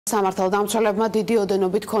სამართალდამცველებმა დიდი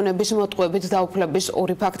ოდენობით ქონების მოტყუებით დაუფლების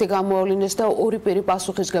ორი ფაქტი გამოავლინეს და ორი პირი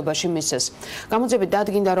პასუხისგებაში მისცეს. გამოძიებით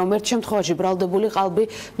დადგინდა, რომ ერთ შემთხვევაში ბრალდებული ყალბი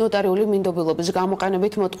ნოტარიული მინდობილობის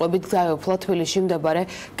გამოყენებით მოტყუებით დაეუფლა თბილისში მდებარე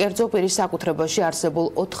კერძო პირის საკუთრებაში არსებულ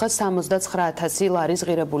 479,000 ლარის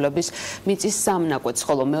ღირებულების მიწის სამნაკვეთს,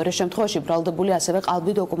 ხოლო მეორე შემთხვევაში ბრალდებული ასევე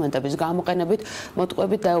ყალბი დოკუმენტების გამოყენებით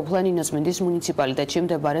მოტყუებით დაეუფლა ნინოსმინდის მუნიციპალიტეტში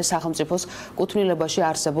მდებარე სახელმწიფოს კუთვნილებაში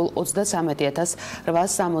არსებულ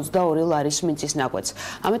 33,862 ლარის მიწის ნაკვეთს.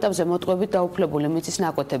 ამ ეტაპზე მოტყუებით დაუფლებული მიწის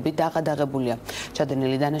ნაკვეთები დაყადაღებულია.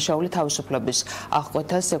 ჩადენილი დანაშაული თავისუფლების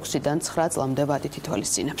აღკვეთას 6-დან 9 წლამდე ვადით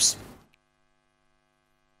ითვალისწინებს.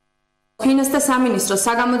 ფინანსთა სამინისტროს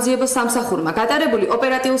საგამოძიებო სამსახურმა გატარებული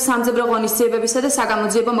ოპერატიულ-სამძებრო ღონისძიებებისა და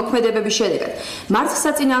საგამოძიებო მოქმედებების შედეგად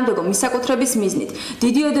მართლსაწინააღმდეგო მისაკუთრების მიზნით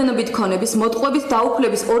დიდი ოდენობით ქონების მოტყუებით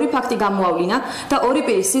დაუფლების ორი ფაქტი გამოავლინა და ორი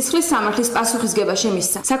პირის სისხლის სამართლის პასუხისგებაში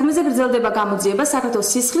მისცა. საქმეზე გრძელდება გამოძიება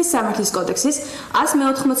საქართველოს სისხლის სამართლის კოდექსის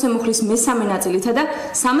 180 მუხლის მესამე ნაწილითა და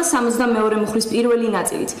 362 მუხლის პირველი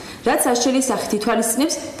ნაწილით, რაც სასჯელის სახით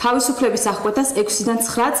ითვალისწინებს თავისუფლების აღკვეთას 6-დან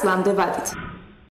 9 წლამდე ვადით.